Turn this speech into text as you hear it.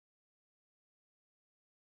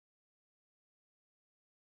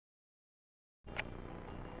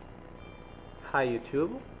Hi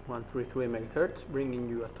YouTube, 133 MHz, bringing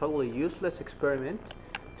you a totally useless experiment.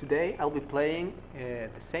 Today I'll be playing the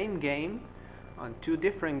same game on two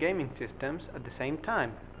different gaming systems at the same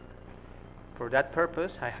time. For that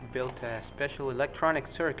purpose I have built a special electronic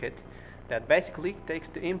circuit that basically takes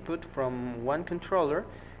the input from one controller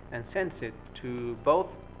and sends it to both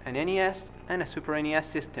an NES and a Super NES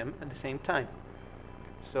system at the same time.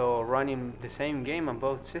 So running the same game on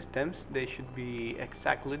both systems, they should be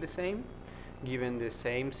exactly the same, given the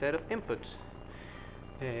same set of inputs.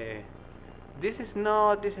 Uh, this is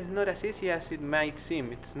not as easy as it might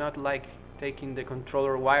seem. It's not like taking the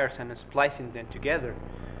controller wires and splicing them together,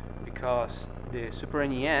 because the Super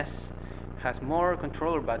NES has more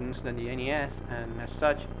controller buttons than the NES, and as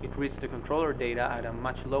such, it reads the controller data at a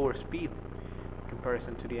much lower speed in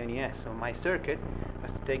comparison to the NES. So my circuit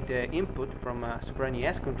has to take the input from a Super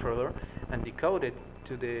NES controller and decode it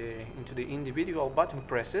into the individual button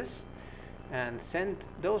presses and send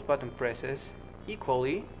those button presses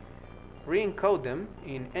equally, re-encode them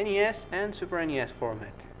in NES and Super NES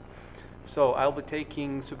format. So I'll be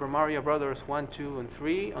taking Super Mario Brothers 1, 2, and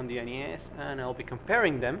 3 on the NES, and I'll be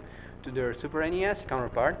comparing them to their Super NES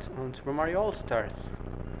counterparts on Super Mario All-Stars.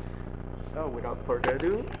 So without further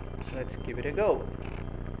ado, let's give it a go.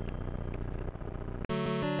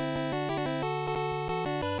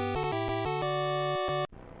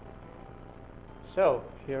 So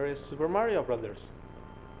here is Super Mario Brothers.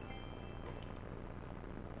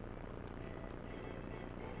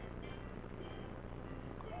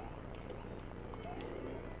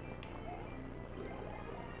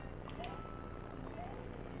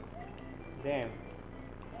 Damn.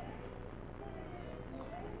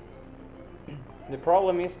 The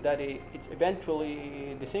problem is that it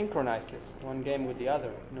eventually desynchronizes one game with the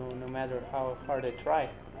other, no matter how hard I try.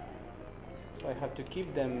 So I have to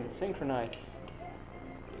keep them synchronized.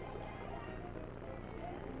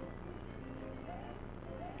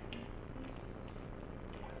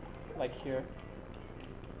 Like here.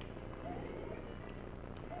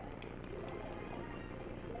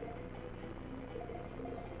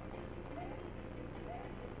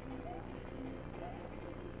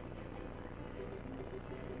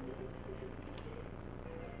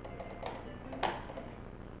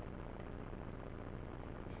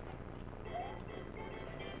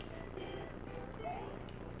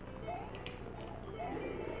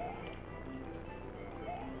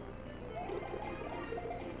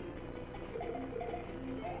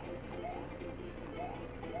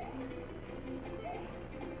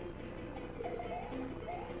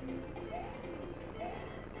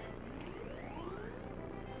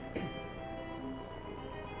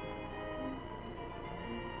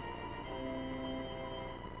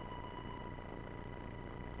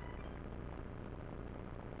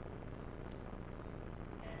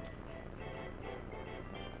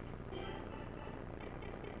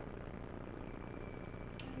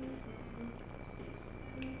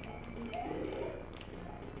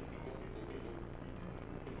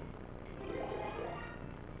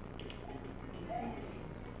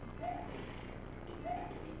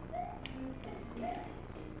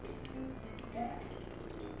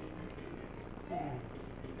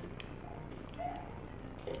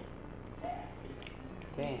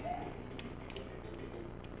 Dang.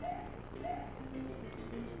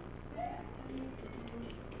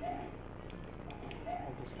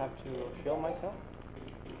 I just have to show myself.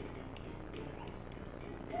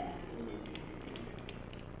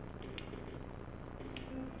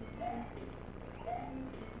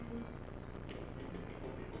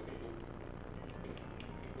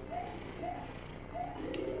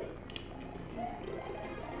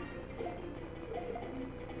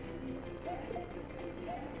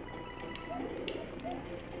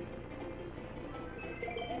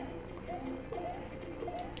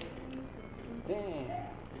 Damn.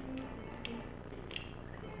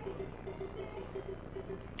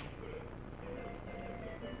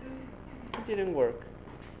 It didn't work.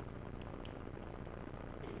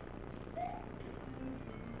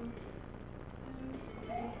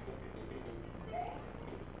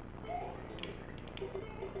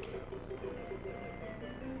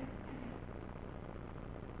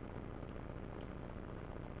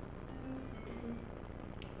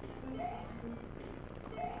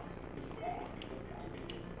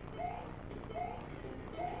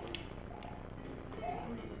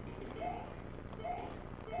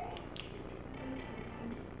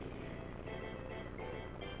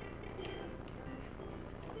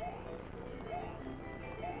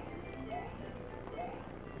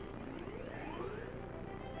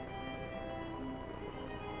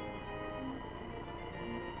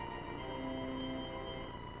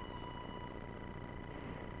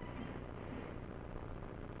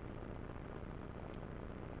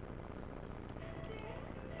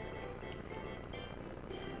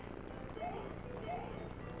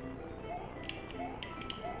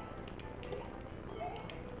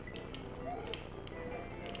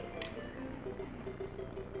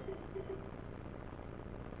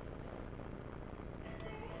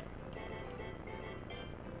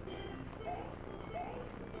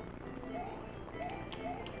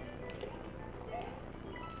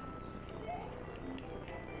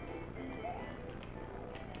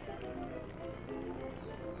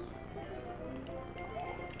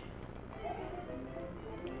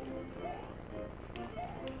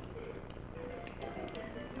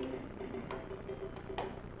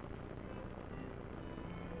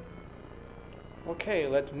 Okay,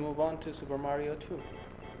 let's move on to Super Mario 2.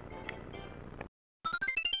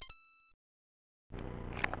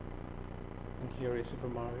 And here is Super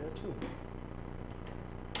Mario 2.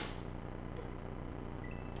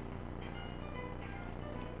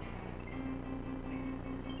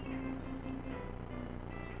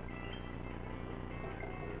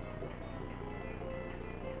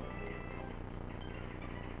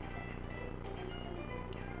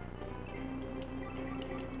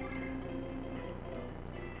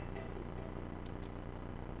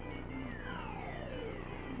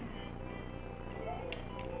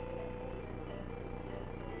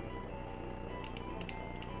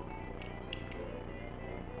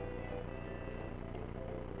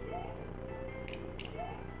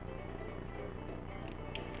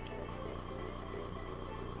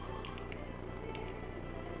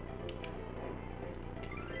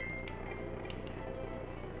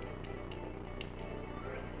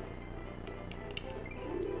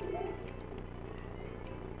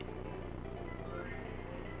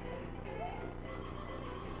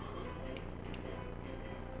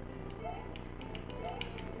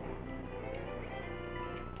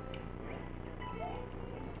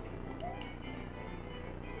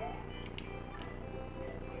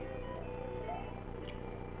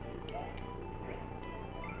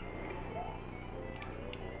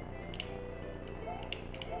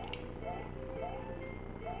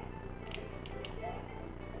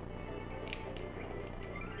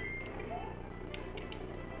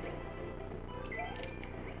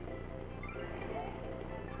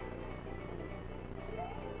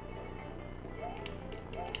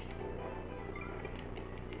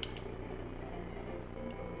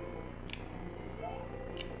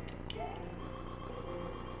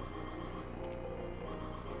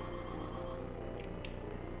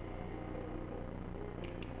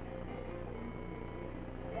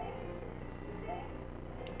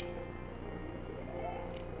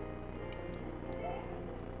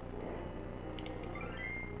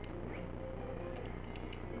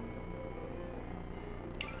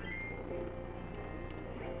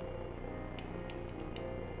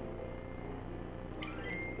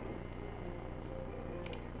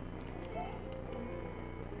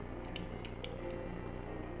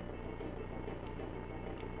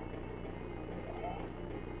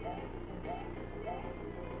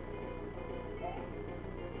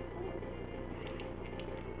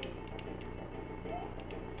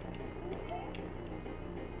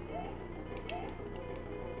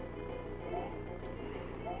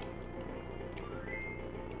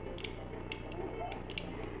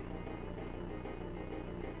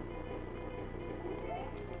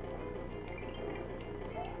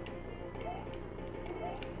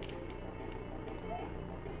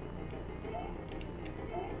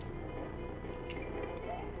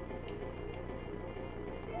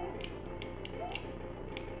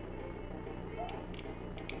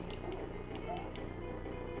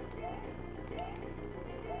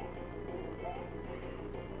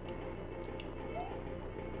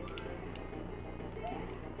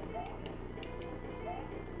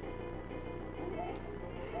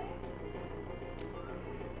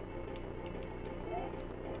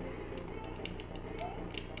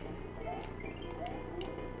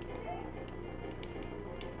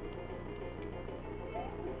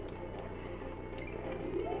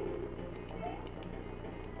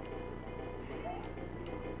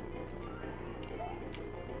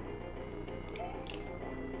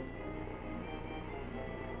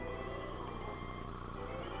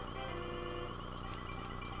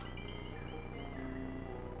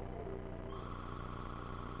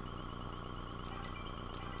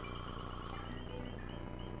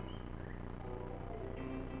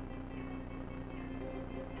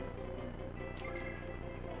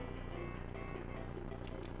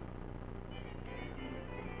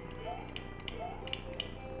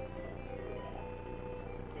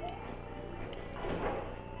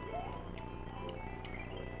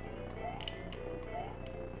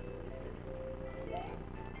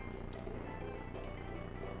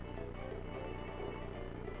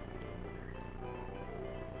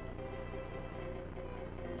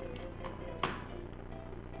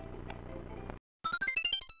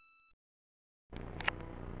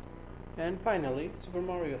 And finally, Super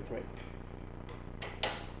Mario 3.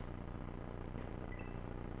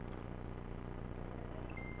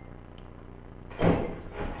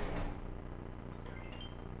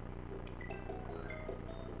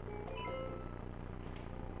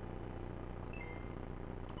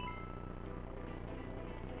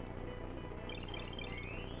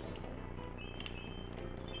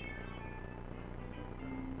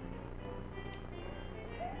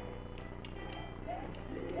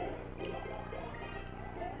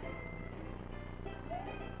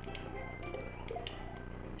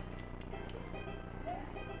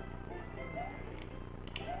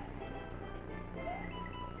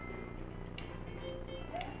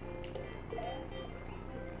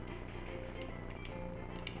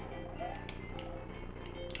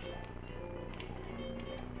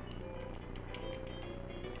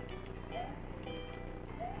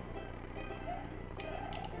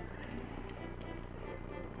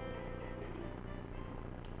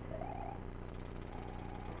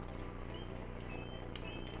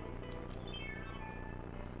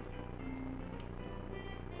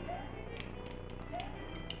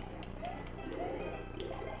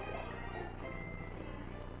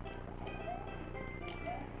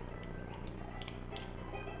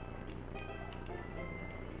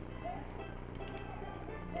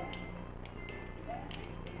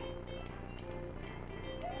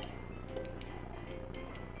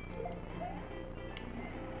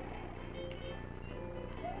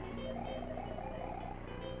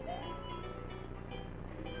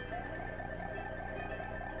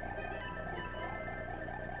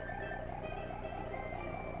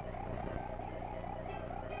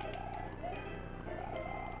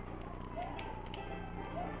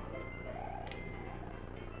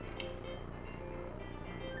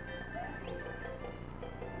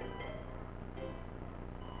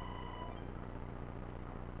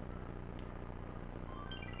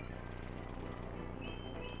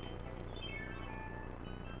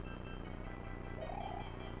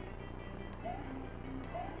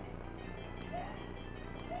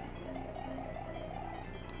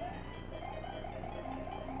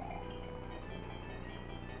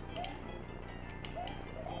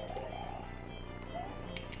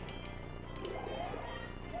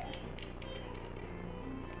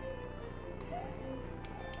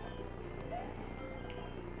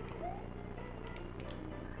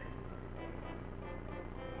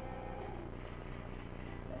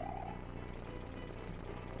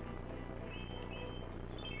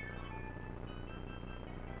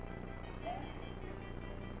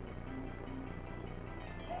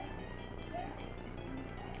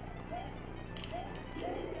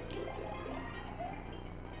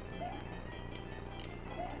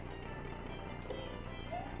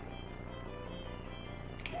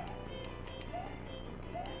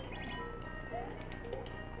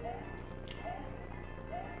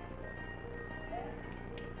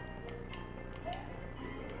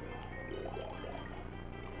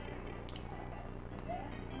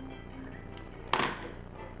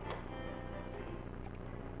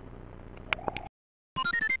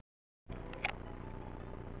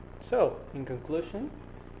 So, in conclusion,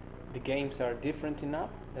 the games are different enough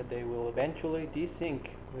that they will eventually desync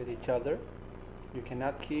with each other. You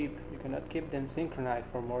cannot keep them synchronized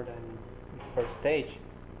for more than the first stage.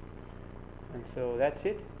 And so that's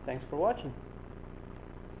it. Thanks for watching.